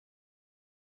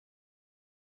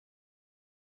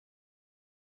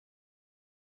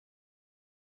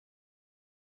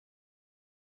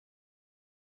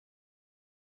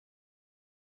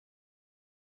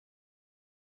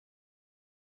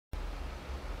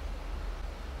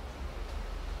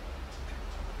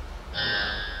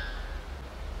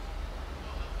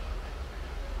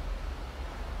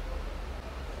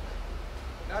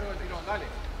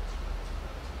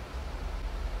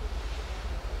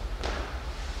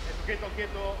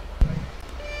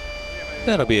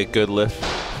That'll be a good lift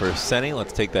for Senni.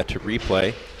 Let's take that to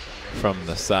replay from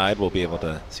the side. We'll be able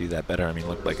to see that better. I mean,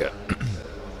 looked like a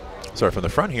sorry, from the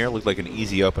front here, looked like an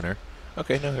easy opener.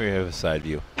 Okay, now here we have a side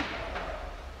view.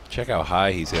 Check how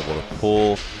high he's able to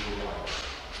pull.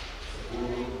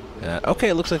 Okay,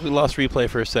 it looks like we lost replay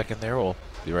for a second there. We'll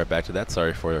be right back to that.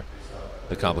 Sorry for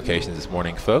the complications this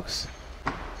morning, folks.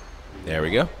 There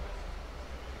we go.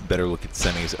 Better look at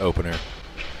Senni's opener.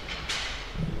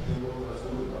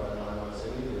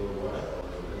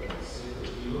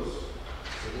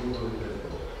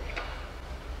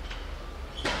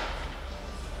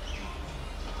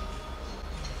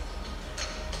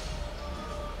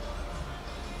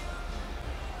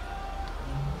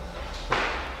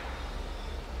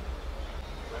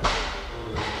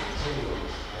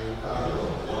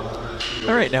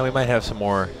 All right, now we might have some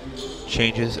more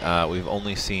changes. We've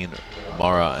only seen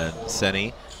Mara and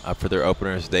Senni for their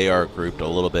openers. They are grouped a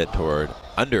little bit toward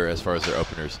under as far as their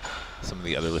openers, some of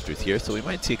the other lifters here. So we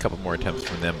might see a couple more attempts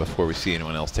from them before we see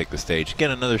anyone else take the stage.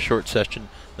 Again, another short session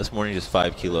this morning, just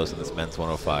 5 kilos in this men's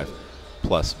 105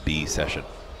 plus B session.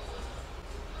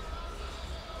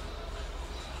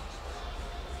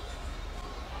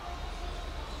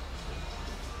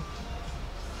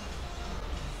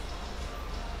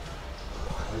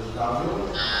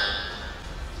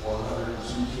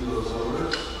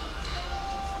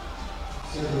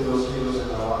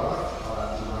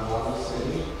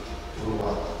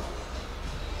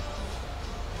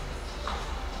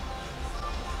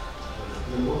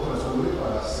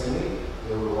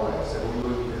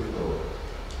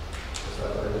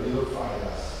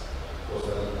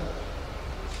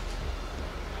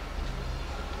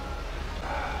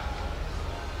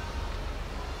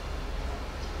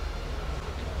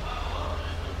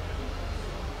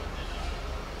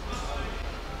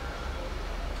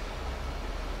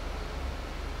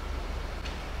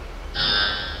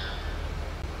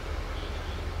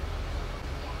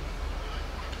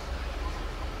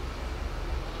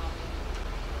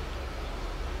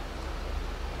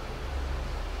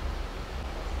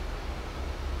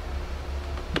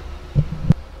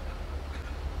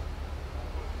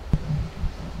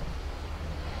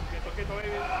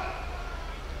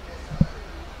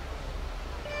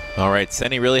 All right,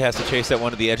 Senni really has to chase that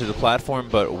one to the edge of the platform,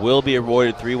 but will be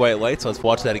awarded 3 white lights. Let's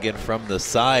watch that again from the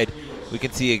side. We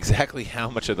can see exactly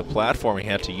how much of the platform he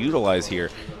had to utilize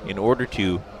here in order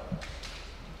to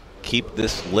keep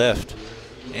this lift.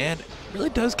 And really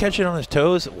does catch it on his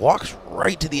toes, walks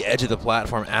right to the edge of the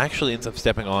platform, actually ends up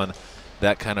stepping on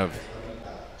that kind of,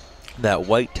 that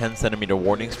white 10-centimeter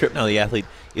warning strip. Now the athlete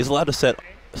is allowed to step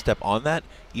on that,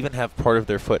 even have part of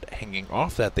their foot hanging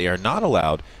off that. They are not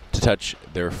allowed to touch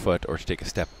their foot or to take a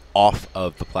step off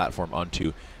of the platform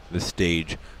onto the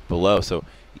stage below. So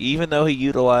even though he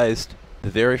utilized the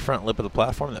very front lip of the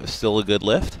platform, that was still a good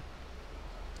lift.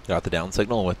 Got the down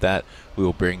signal, and with that, we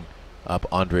will bring up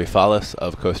Andre Fallas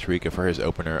of Costa Rica for his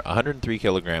opener, 103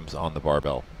 kilograms on the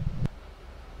barbell.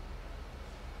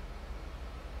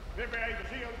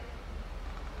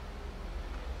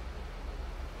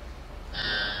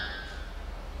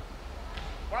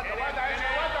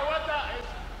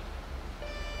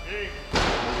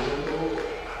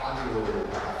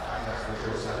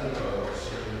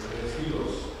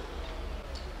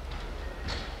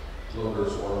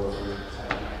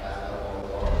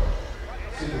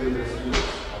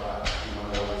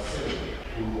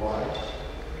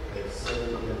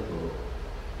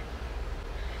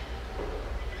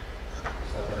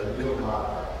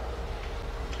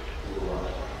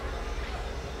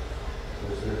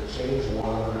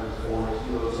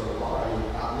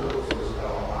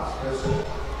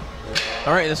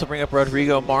 All right, this will bring up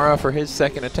Rodrigo Mara for his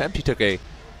second attempt. He took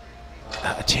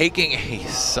taking a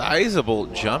sizable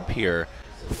jump here,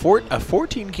 a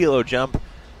 14-kilo jump,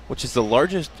 which is the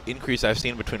largest increase I've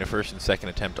seen between a first and second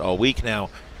attempt all week. Now,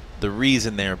 the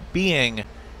reason there being,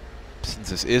 since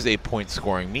this is a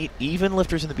point-scoring meet, even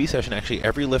lifters in the B session, actually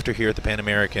every lifter here at the Pan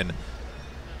American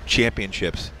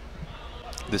Championships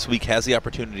this week has the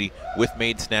opportunity with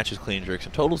made snatches, clean jerks,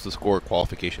 and totals to score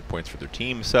qualification points for their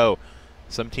team. So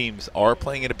some teams are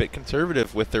playing it a bit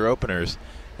conservative with their openers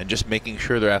and just making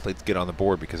sure their athletes get on the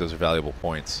board because those are valuable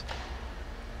points.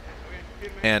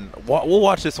 And we'll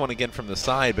watch this one again from the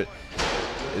side, but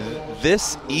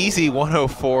this easy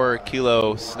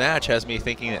 104-kilo snatch has me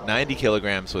thinking that 90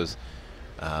 kilograms was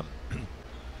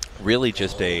really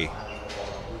just a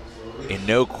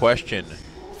no question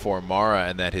for Mara,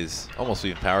 and that his almost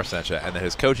even power snatch, and that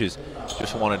his coaches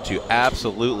just wanted to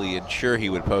absolutely ensure he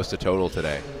would post a total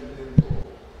today.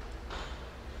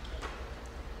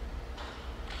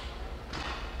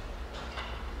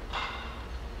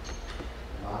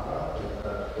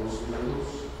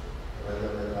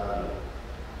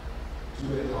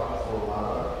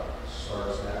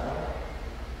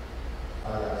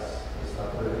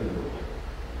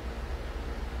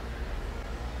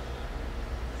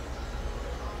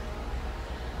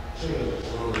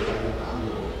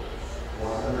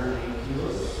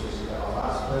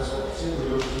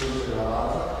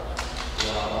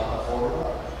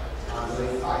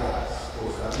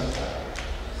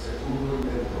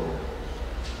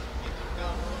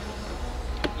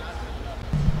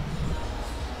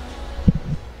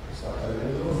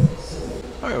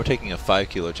 All right, we're taking a 5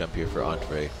 kilo jump here for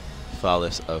Andre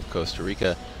Fallis of Costa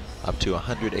Rica, up to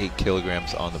 108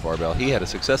 kilograms on the barbell. He had a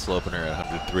successful opener at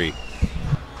 103.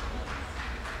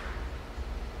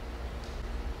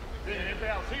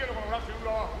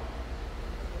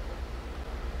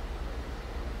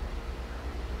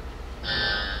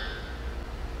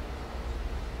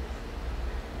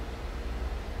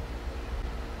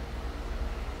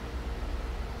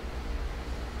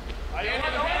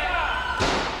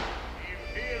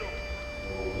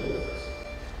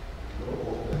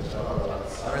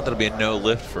 That'll be a no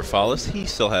lift for Fallis. He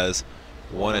still has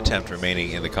one attempt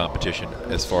remaining in the competition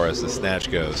as far as the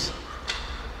snatch goes.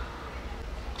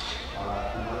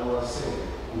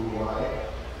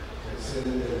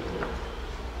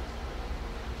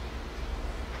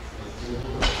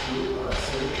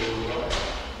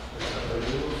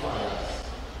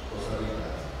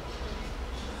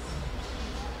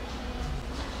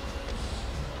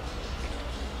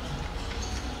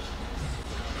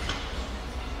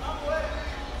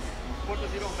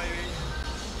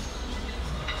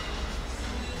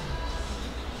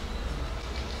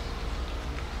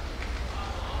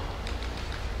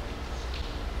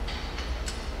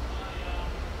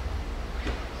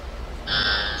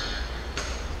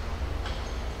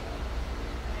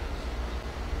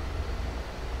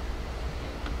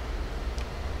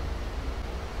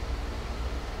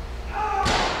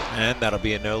 And that'll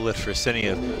be a no lift for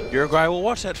Cini of Uruguay. We'll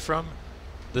watch that from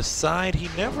the side. He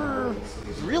never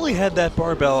really had that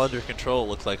barbell under control, it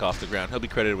looks like, off the ground. He'll be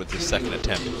credited with his second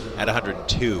attempt at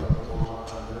 102.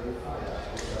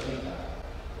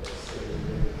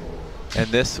 And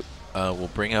this will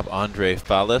bring up Andre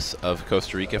Fallis of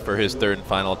Costa Rica for his third and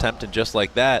final attempt. And just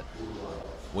like that,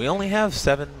 we only have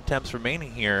 7 attempts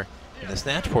remaining here in the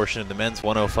snatch portion of the men's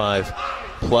 105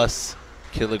 plus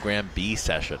kilogram B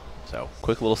session. So,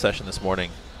 quick little session this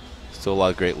morning. Still a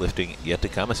lot of great lifting yet to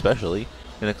come, especially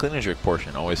in the clean and jerk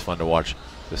portion. Always fun to watch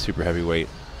the super heavyweight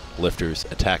lifters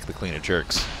attack the clean and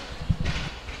jerks.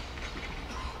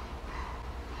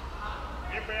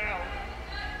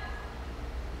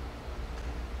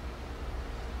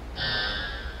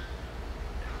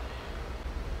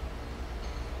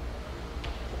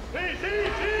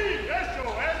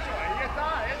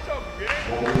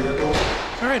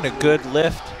 All right, a good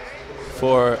lift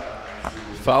for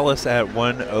Fallis at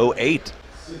 108.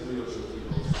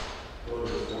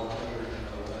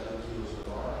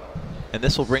 And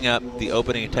this will bring up the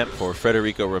opening attempt for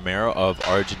Federico Romero of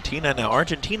Argentina. Now,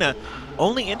 Argentina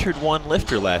only entered 1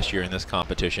 lifter last year in this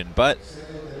competition, but,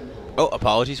 oh,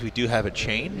 apologies, we do have a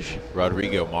change.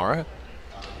 Rodrigo Mara.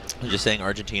 I'm just saying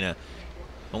Argentina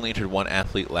only entered 1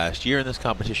 athlete last year in this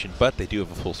competition, but they do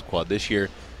have a full squad this year,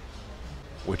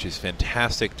 which is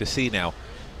fantastic to see. Now,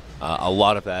 a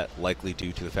lot of that likely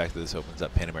due to the fact that this opens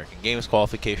up Pan American Games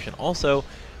qualification. Also,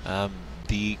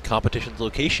 the competition's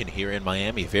location here in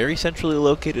Miami, very centrally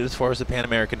located as far as the Pan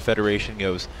American Federation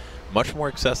goes, much more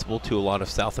accessible to a lot of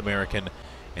South American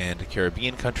and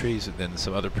Caribbean countries than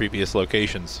some other previous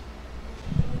locations.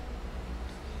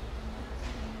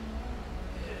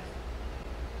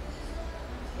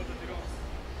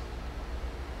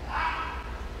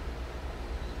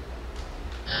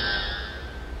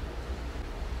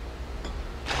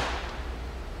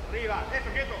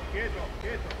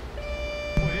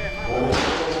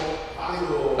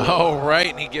 Oh, right,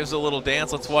 and he gives a little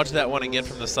dance. Let's watch that one again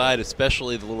from the side,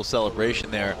 especially the little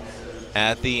celebration there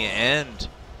at the end.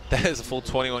 That is a full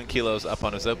 21 kilos up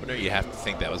on his opener. You have to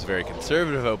think that was a very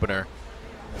conservative opener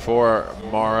for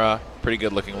Mara. Pretty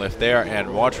good looking lift there.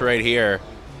 And watch right here,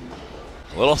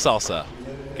 a little salsa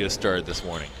get us started this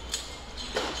morning.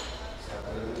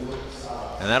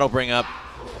 And that'll bring up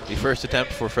the first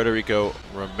attempt for Federico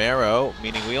Romero,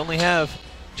 meaning we only have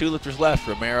 2 lifters left,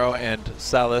 Romero and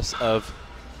Salas of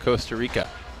Costa Rica.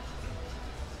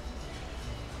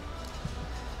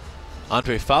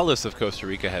 Andre Fallis of Costa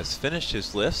Rica has finished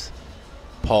his lifts.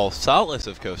 Paul Salas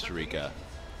of Costa Rica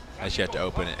has yet to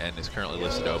open and is currently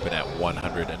listed to open at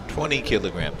 120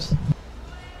 kilograms.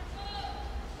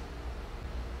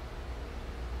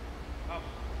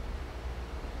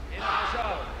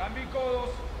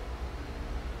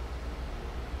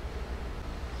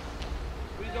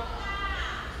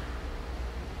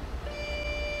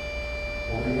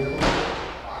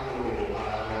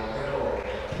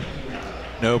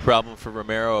 No problem for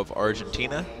Romero of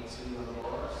Argentina.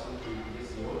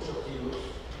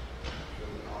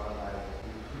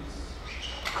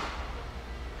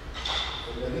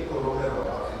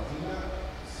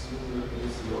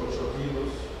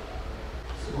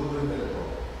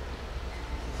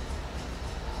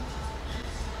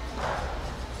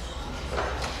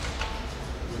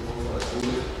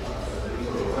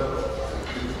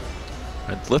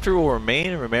 And lifter will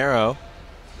remain Romero,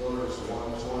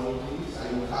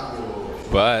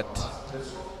 but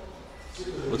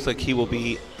looks like he will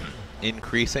be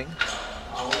increasing.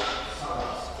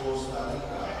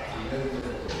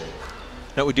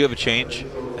 No, we do have a change,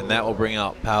 and that will bring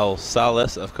out Paul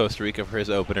Salas of Costa Rica for his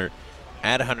opener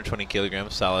at 120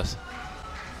 kilograms. Salas,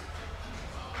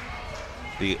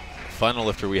 the final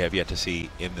lifter we have yet to see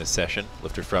in this session,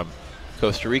 lifter from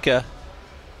Costa Rica.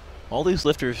 All these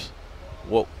lifters,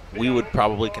 what we would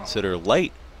probably consider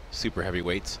light super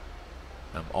heavyweights,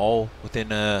 all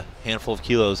within a handful of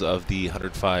kilos of the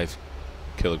 105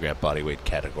 kilogram body weight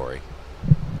category.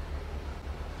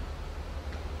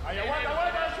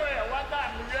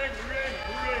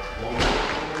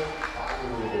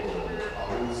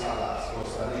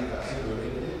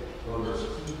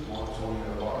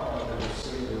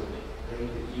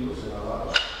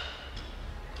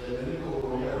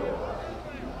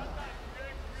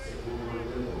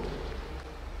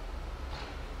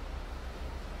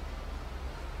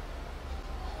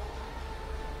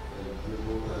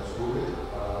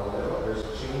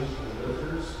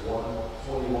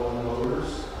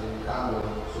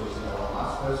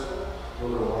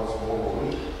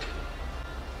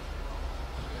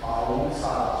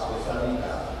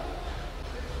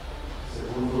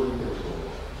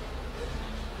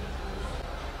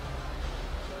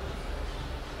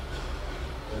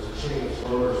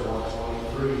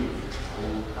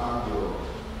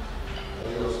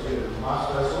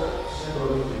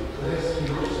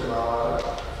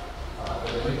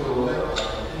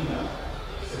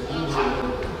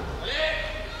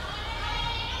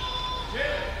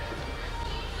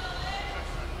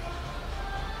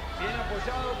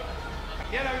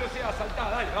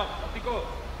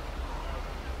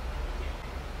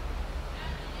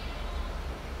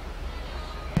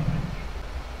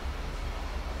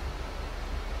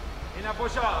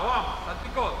 Apoyado, vamos,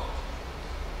 salpicó.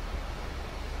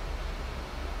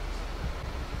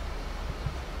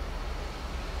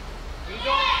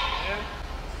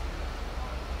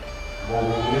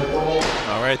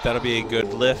 All right, that'll be a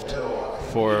good lift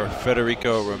for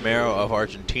Federico Romero of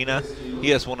Argentina. He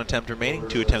has 1 attempt remaining,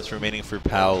 2 attempts remaining for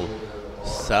Paul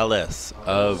Salas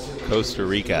of Costa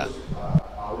Rica.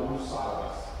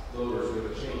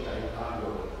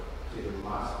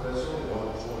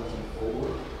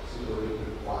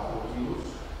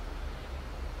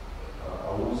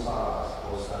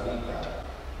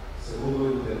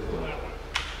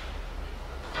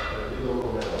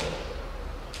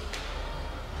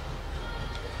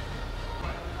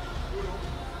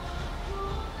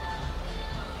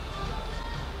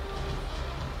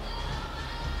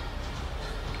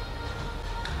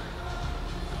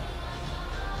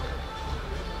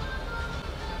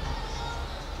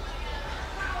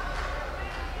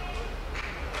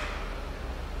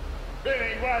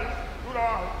 Viene igual, duro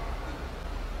abajo.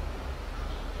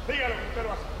 Dígalo que usted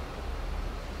lo hace.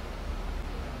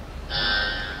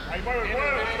 Ahí mueve,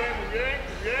 mueve, muy bien,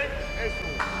 eso.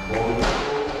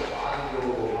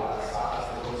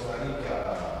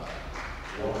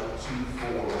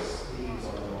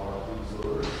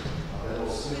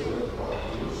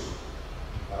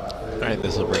 All right,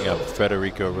 this will bring up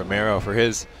Federico Romero for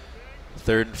his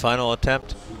 3rd and final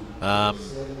attempt.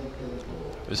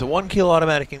 There's a 1 kilo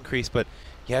automatic increase, but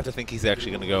you have to think he's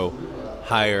actually going to go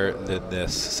higher than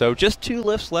this. So just 2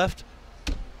 lifts left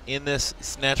in this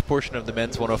snatch portion of the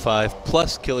men's 105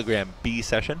 plus kilogram B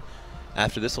session.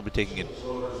 After this, we'll be taking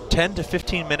a 10 to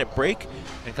 15 minute break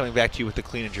and coming back to you with the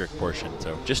clean and jerk portion.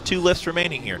 So just 2 lifts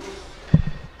remaining here.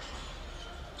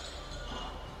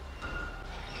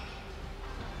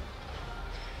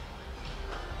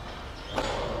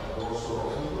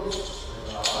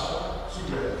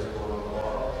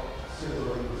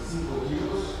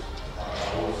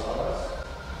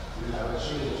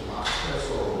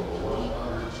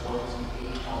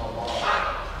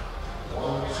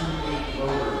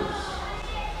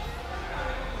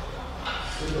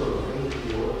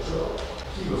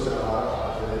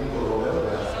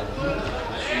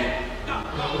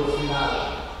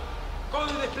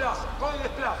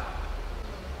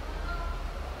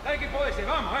 que podés,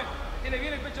 vamos, tiene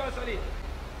bien el pecho al salir.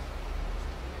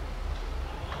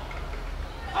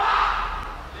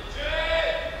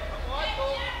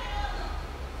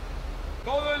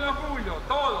 Todo en los muslos,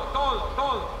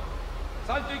 todo.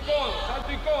 Salto y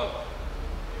codo.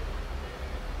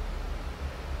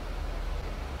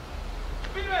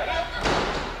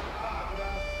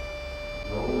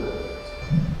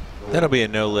 That'll be a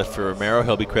no lift for Romero.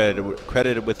 He'll be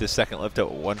credited with his second lift at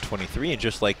 123, and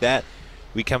just like that,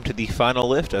 we come to the final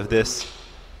lift of the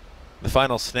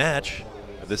final snatch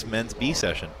of this men's B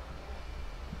session.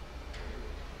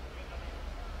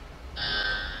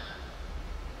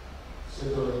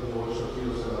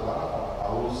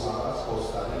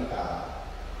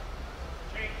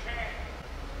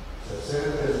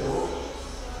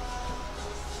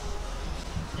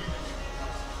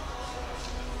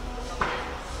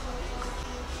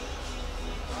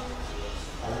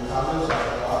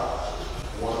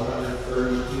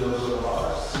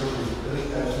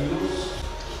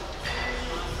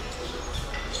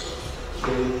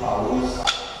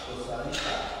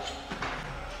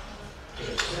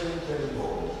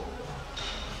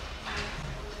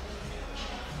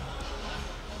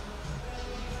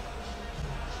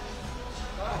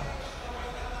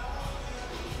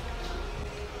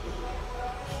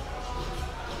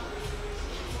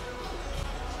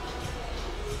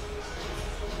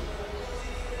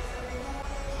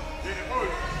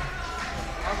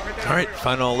 All right,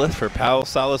 final lift for Pau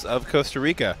Salas of Costa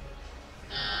Rica.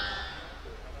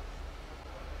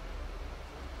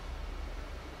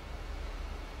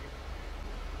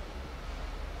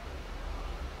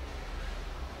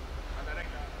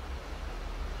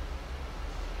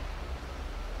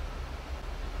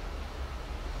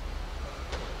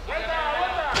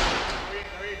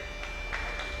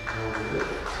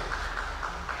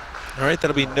 All right,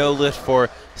 that'll be no lift for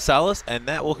Salas, and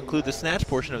that will conclude the snatch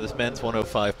portion of this men's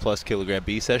 105 plus kilogram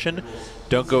B session.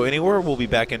 Don't go anywhere. We'll be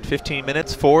back in 15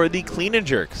 minutes for the clean and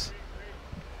jerks.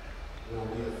 There will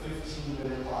be a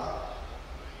 15-minute clock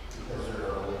because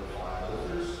there are only 5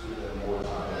 lifters. Give them more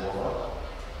time to warm up.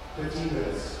 15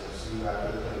 minutes. We'll see you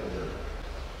after the clean and jerk.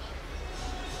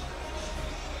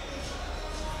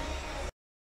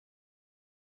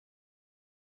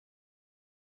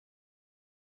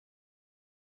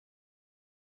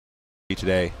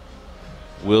 Today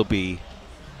will be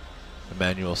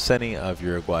Emmanuel Seni of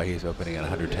Uruguay. He's opening at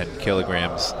 110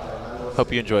 kilograms.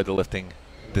 Hope you enjoyed the lifting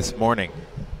this morning.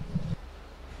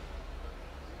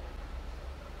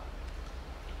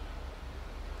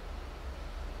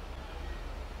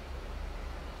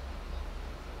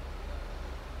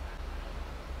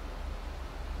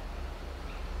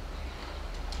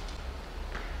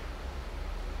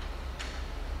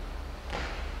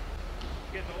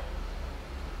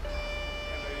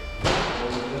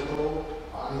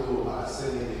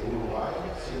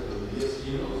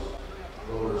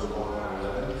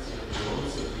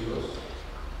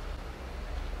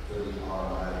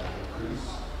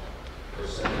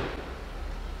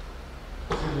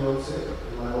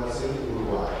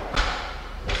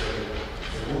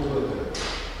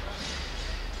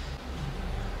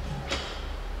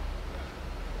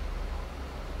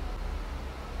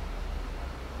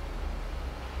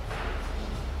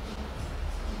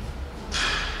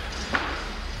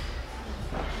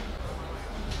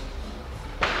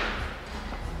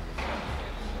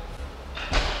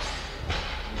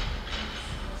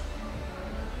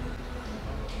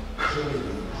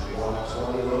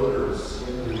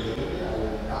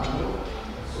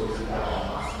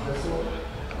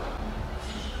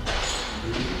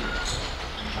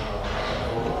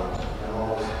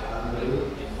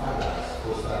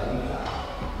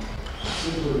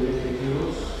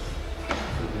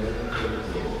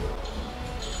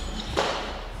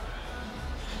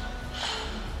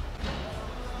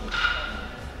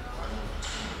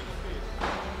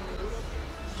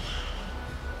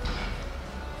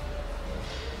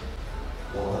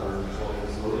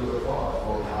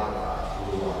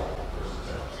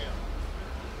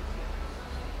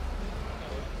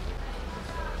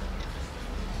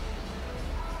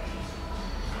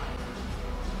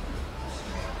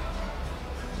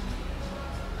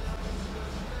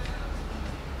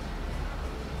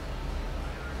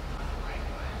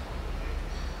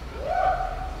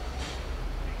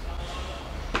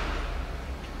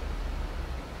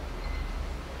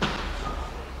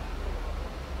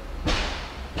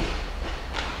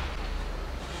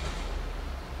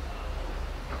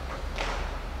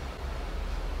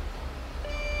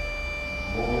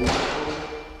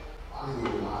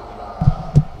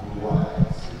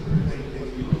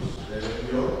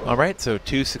 All right, so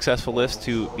 2 successful lifts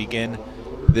to begin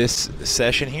this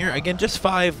session here. Again, just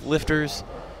 5 lifters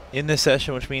in this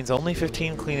session, which means only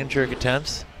 15 clean and jerk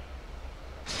attempts.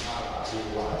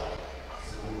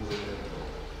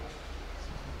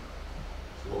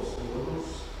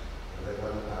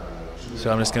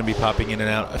 So I'm just going to be popping in and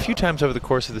out a few times over the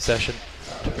course of the session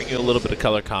to bring you a little bit of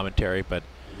color commentary, but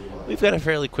we've got a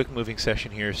fairly quick moving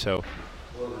session here, so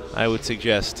I would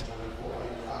suggest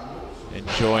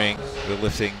enjoying the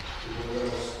lifting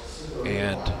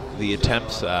and the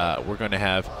attempts. We're going to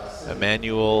have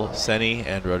Emmanuel Seni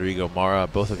and Rodrigo Mara,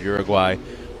 both of Uruguay,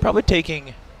 probably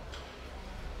taking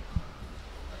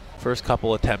first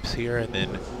couple attempts here, and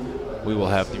then we will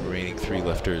have the remaining 3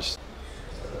 lifters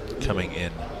coming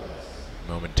in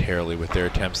momentarily with their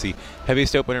attempts. The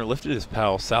heaviest opener lifted is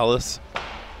Pau Salas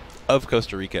of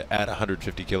Costa Rica at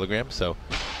 150 kilograms. So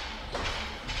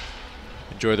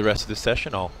enjoy the rest of this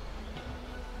session. I'll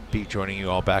be joining you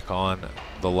all back on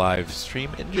the live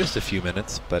stream in just a few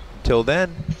minutes, but until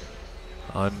then,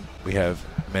 we have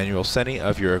Emmanuel Seni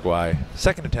of Uruguay.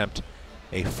 Second attempt,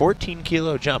 a 14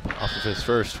 kilo jump off of his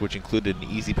first, which included an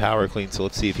easy power clean. So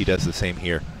let's see if he does the same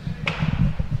here.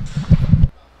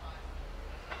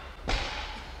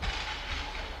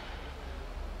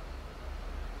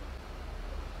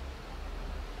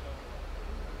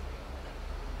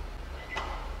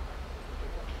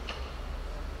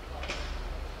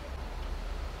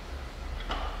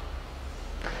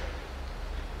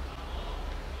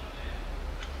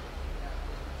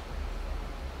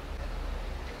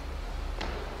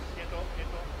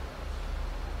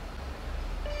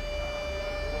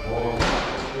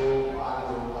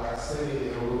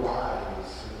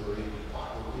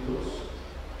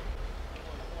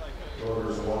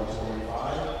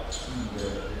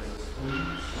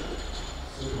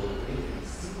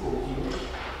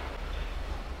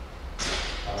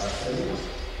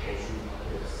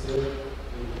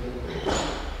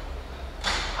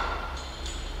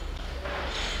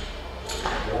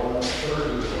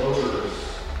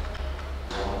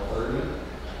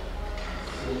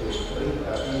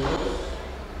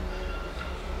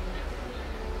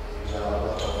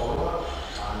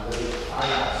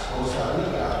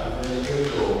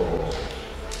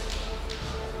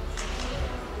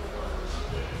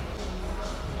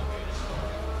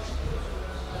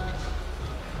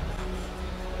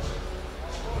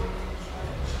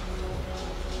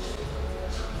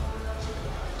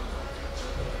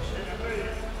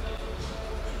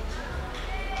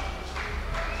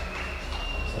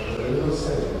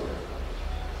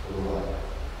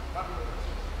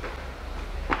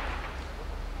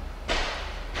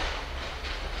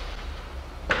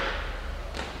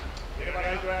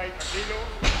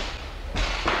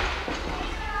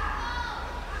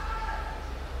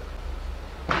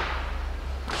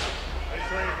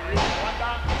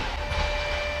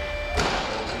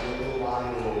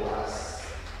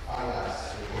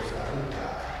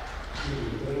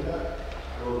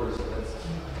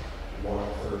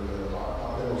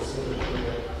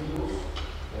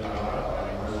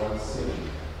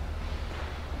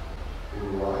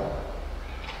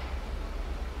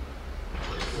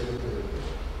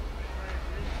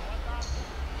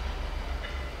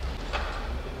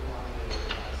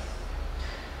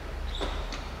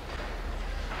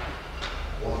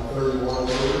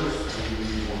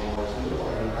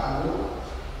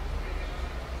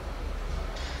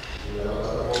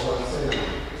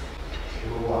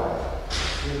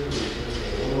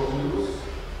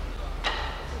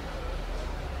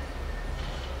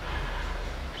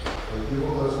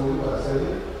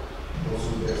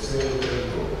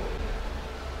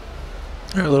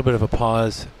 A little bit of a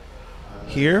pause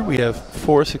here. We have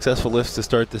 4 successful lifts to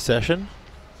start the session.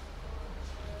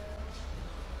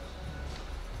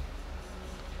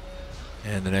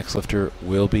 And the next lifter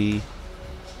will be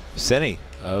Seni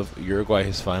of Uruguay,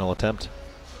 his final attempt.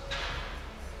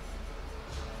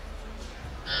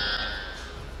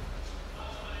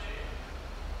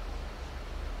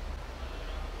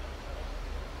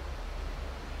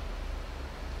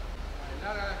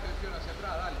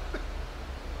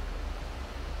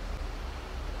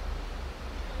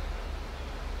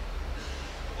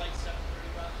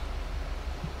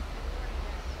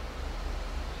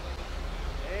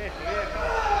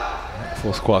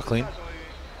 Full squat clean.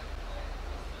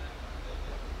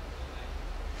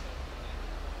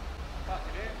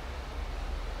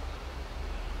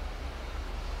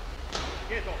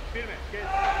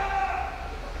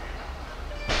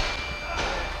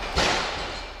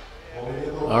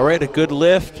 All right, a good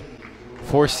lift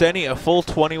for Seni, a full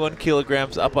 21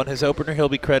 kilograms up on his opener. He'll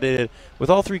be credited with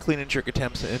all 3 clean and jerk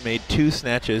attempts and made 2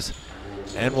 snatches.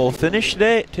 And we'll finish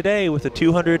today with a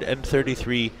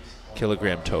 233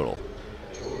 kilogram total.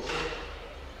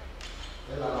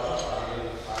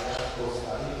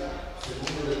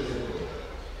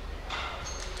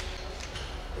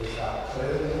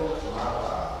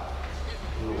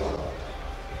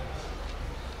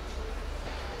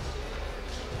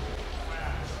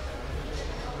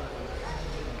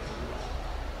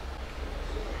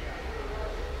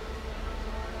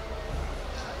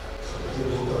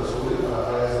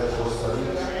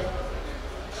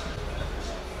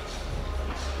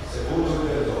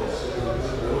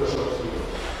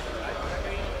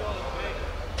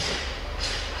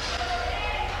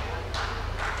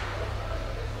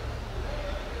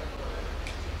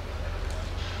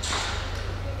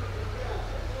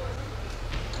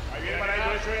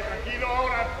 Tranquilo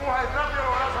ahora, empuja el rápido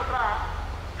los brazos atrás.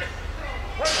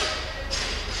 Fuerte.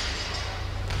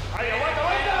 Ahí, aguanta,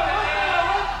 aguanta, aguanta.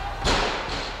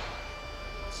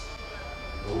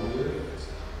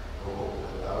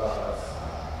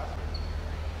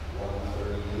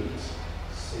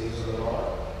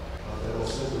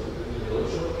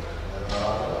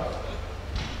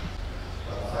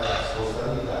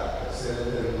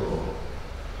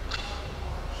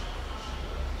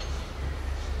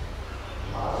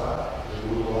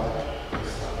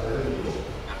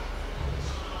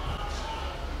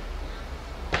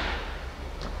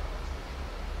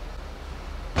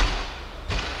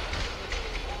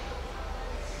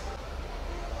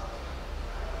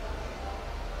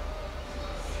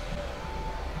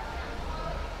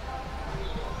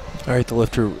 All right, the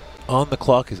lifter on the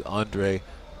clock is Andre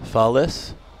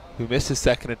Fallis, who missed his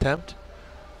second attempt.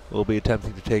 Will be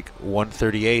attempting to take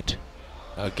 138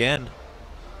 again.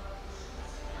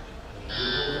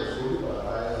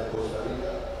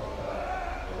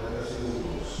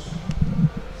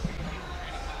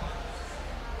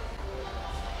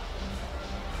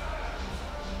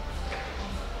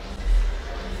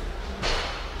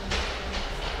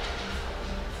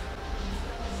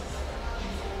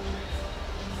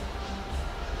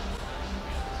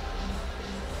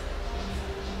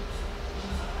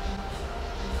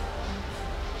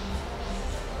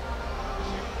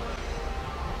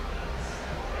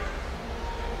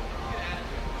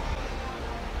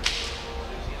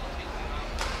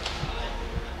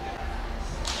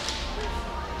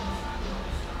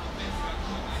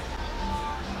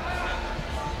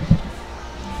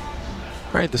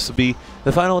 All right, this will be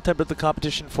the final attempt at the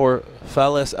competition for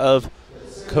Fallis of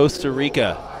Costa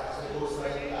Rica.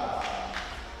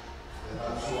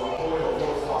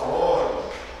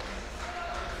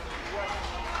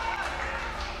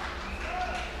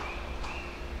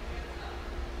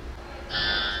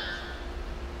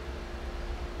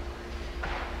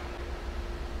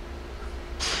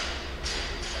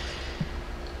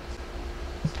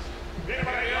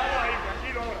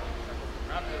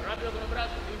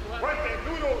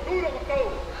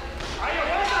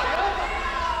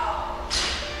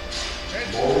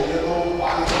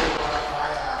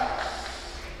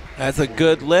 That's a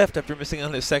good lift. After missing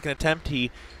on his second attempt,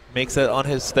 he makes that on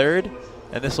his third.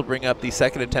 And this will bring up the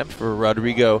second attempt for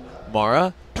Rodrigo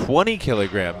Mara, 20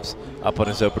 kilograms up on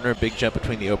his opener. Big jump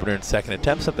between the opener and second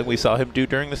attempt, something we saw him do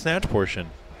during the snatch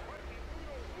portion.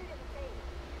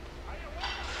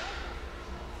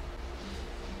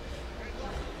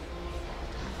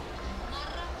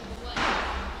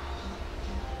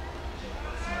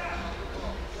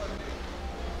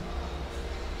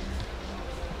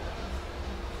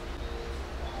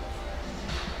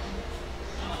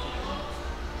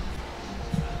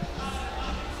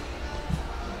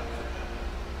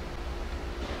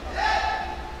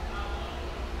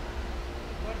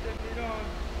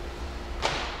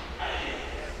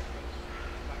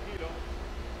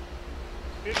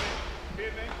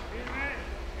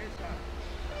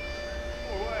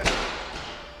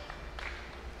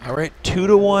 All right,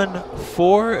 2-1,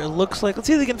 4. It looks like, let's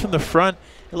see it again from the front.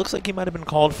 It looks like he might have been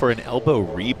called for an elbow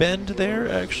rebend there,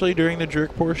 actually, during the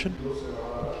jerk portion.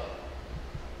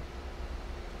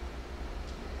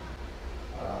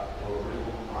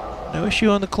 No issue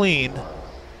on the clean.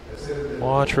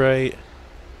 Watch right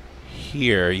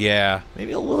here, yeah.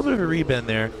 Maybe a little bit of a rebend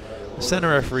there. The center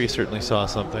referee certainly saw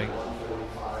something.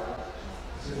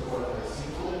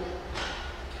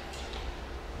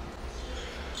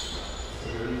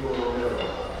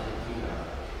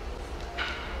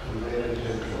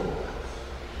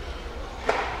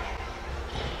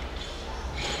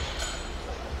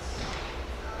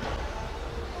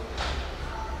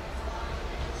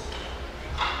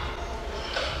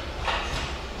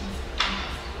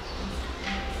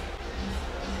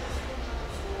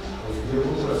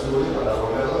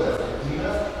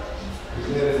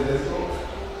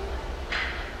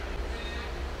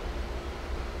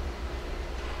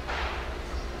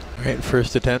 All right,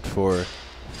 first attempt for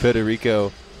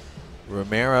Federico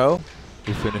Romero,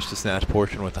 who finished the snatch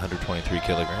portion with 123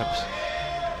 kilograms.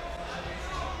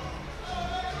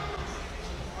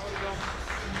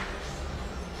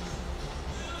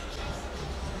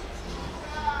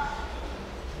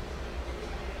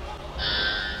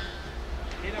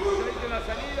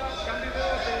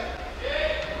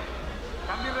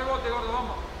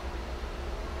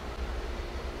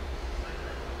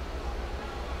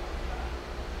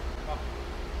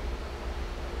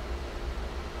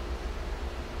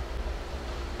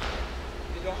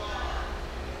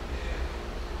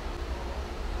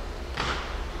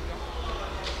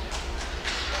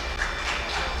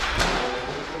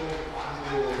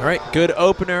 All right, good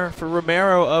opener for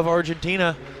Romero of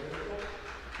Argentina.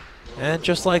 And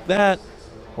just like that,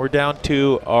 we're down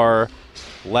to our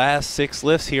last 6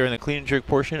 lifts here in the clean and jerk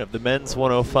portion of the men's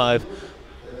 105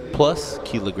 plus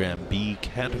kilogram B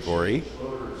category.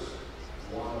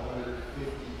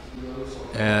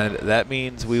 And that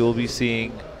means we will be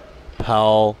seeing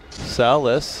Paul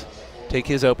Salas take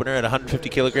his opener at 150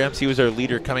 kilograms. He was our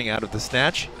leader coming out of the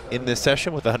snatch in this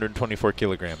session with 124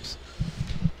 kilograms.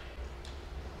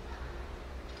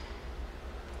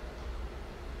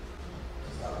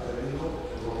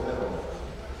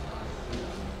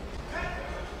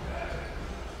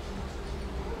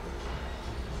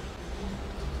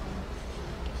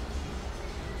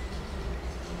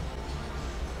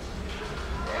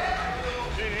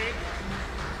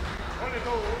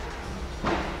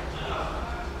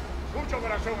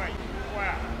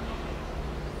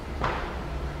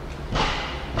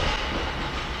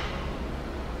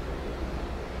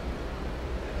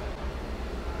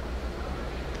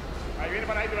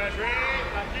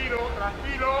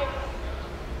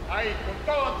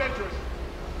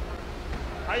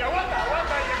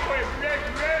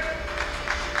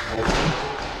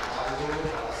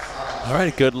 All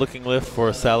right, good looking lift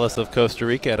for Salas of Costa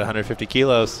Rica at 150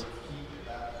 kilos.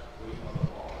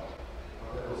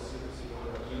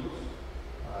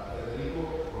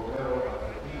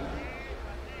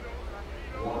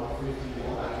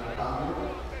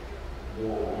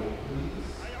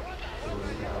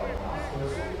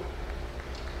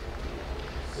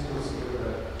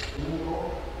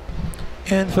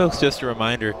 And folks, just a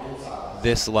reminder,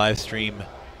 this live stream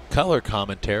color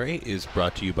commentary is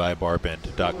brought to you by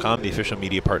Barbend.com, the official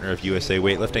media partner of USA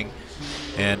Weightlifting.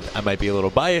 And I might be a little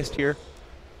biased here,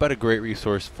 but a great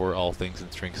resource for all things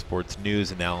in strength sports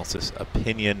news, analysis,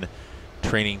 opinion,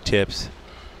 training tips,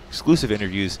 exclusive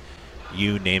interviews,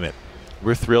 you name it.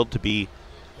 We're thrilled to be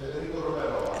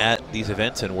at these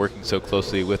events and working so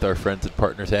closely with our friends and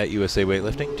partners at USA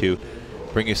Weightlifting to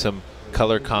bring you some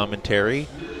color commentary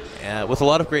with a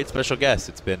lot of great special guests.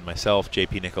 It's been myself,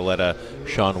 JP Nicoletta,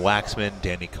 Sean Waxman,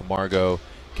 Danny Camargo,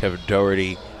 Kevin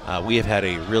Doherty. We have had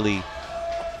a really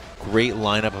great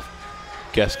lineup of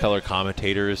guest color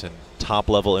commentators and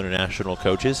top-level international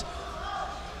coaches.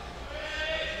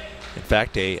 In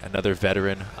fact, another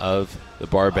veteran of the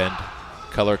Barbend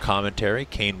color commentary,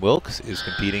 Kane Wilkes, is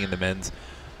competing in the men's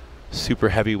super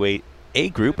heavyweight A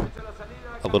group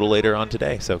a little later on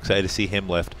today. So excited to see him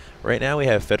lift. Right now we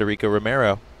have Federico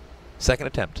Romero. Second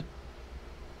attempt.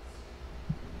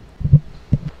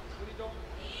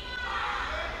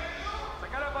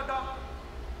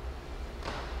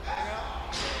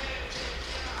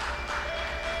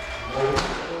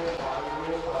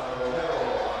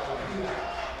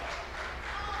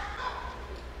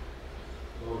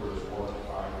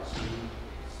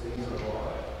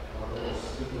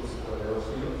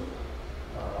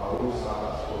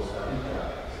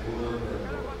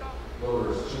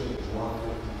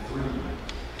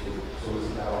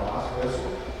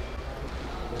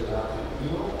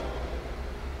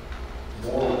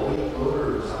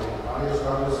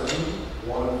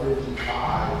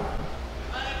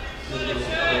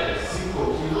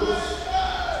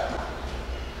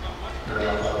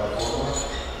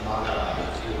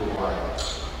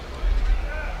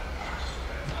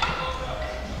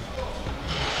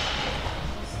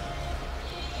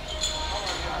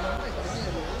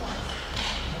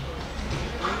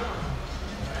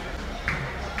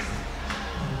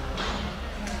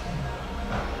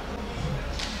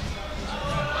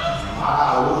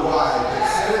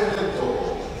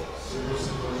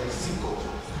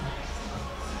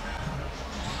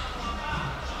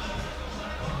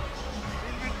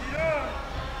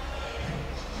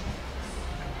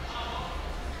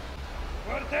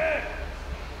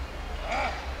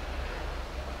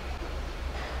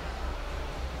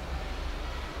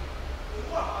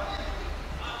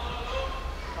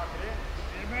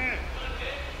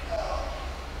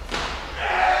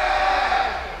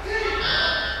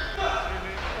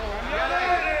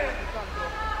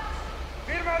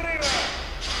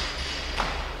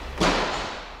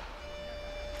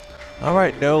 All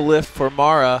right, no lift for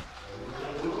Mara.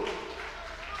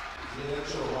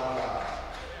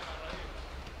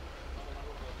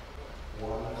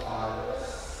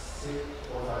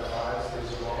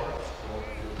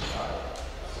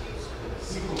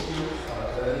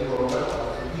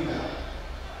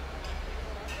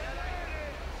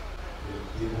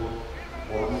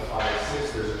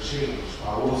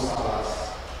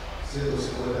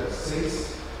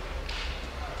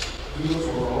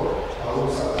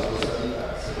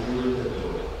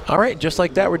 All right, just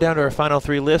like that, we're down to our final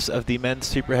 3 lifts of the men's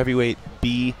super heavyweight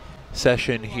B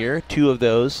session here. 2 of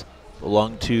those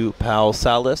belong to Pal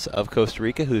Salas of Costa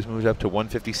Rica, who's moved up to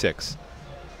 156.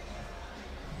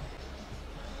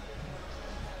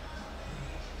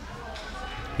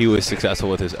 He was successful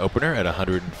with his opener at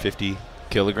 150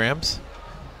 kilograms.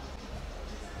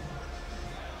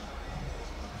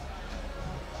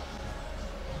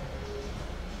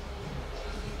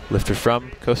 Lifter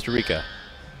from Costa Rica.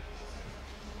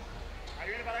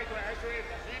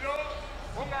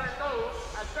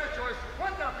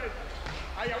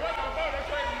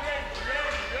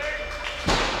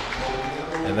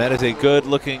 And that is a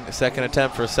good-looking second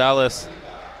attempt for Salas.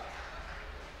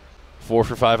 4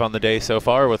 for 5 on the day so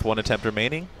far with 1 attempt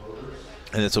remaining.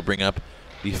 And this will bring up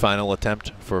the final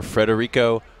attempt for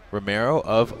Federico Romero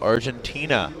of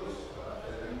Argentina.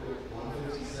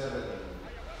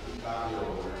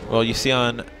 Well, you see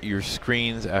on your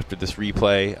screens after this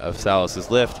replay of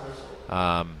Salas's lift,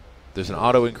 there's an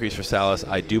auto increase for Salas.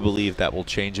 I do believe that will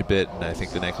change a bit, and I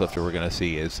think the next lifter we're going to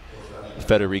see is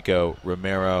Federico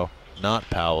Romero, not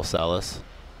Pal Salas.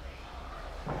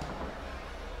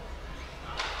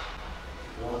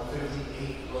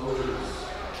 158 loaders.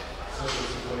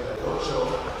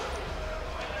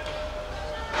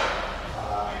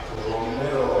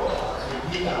 Romero,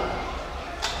 Argentina.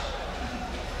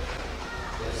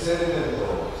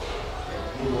 Segundo,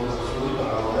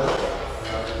 para Romero,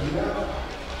 Argentina.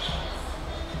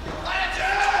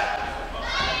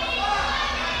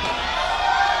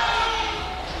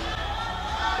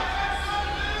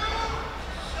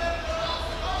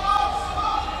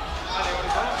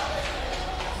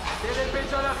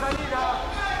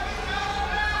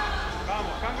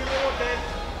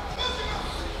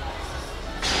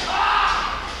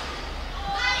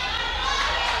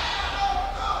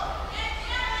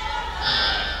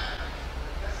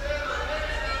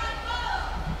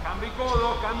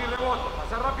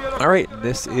 All right,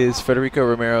 this is Federico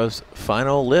Romero's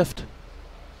final lift.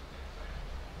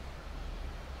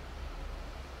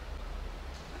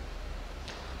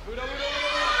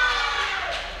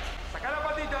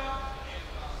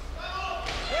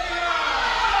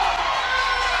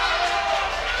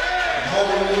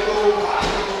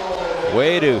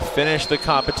 Way to finish the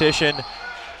competition.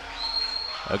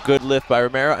 A good lift by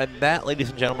Romero, and that, ladies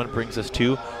and gentlemen, brings us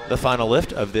to the final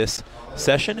lift of this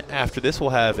session. After this,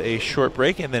 we'll have a short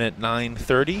break, and then at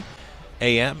 9:30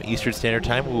 a.m. Eastern Standard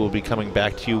Time, we will be coming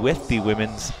back to you with the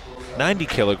women's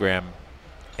 90-kilogram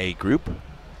A group.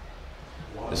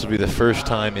 This will be the first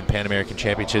time in Pan American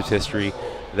Championships history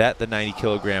that the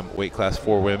 90-kilogram weight class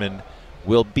for women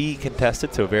will be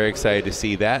contested, so very excited to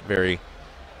see that. Very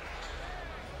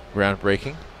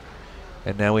groundbreaking.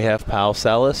 And now we have Pal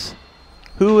Salas,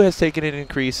 who has taken an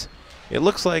increase, it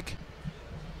looks like,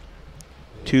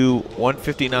 to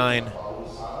 159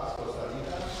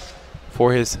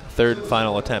 for his third and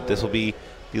final attempt. This will be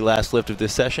the last lift of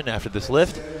this session. After this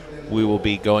lift, we will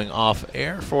be going off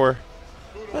air for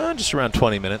just around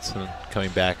 20 minutes and coming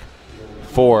back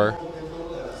for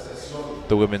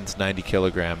the women's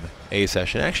 90-kilogram A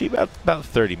session. Actually, about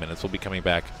 30 minutes. We'll be coming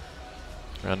back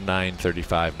around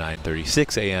 9:35,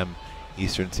 9:36 a.m.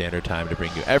 Eastern Standard Time to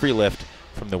bring you every lift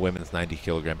from the women's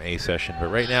 90-kilogram A session.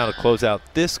 But right now, to close out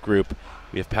this group,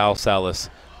 we have Pal Salas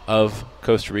of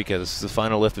Costa Rica. This is the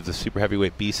final lift of the super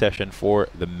heavyweight B session for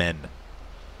the men.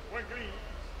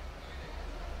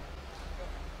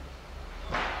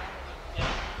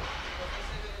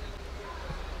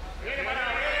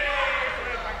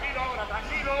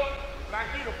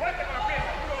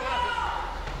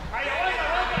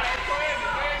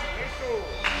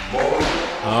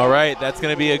 All right, that's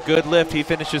going to be a good lift. He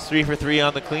finishes 3 for 3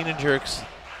 on the clean and jerks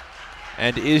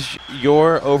and is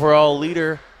your overall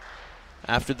leader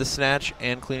after the snatch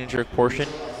and clean and jerk portion.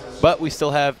 But we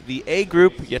still have the A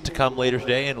group yet to come later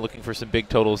today and looking for some big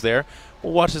totals there.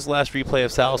 We'll watch this last replay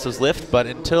of Salas's lift, but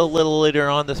until a little later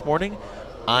on this morning,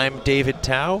 I'm David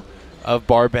Tao of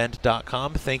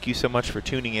barbend.com. Thank you so much for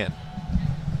tuning in.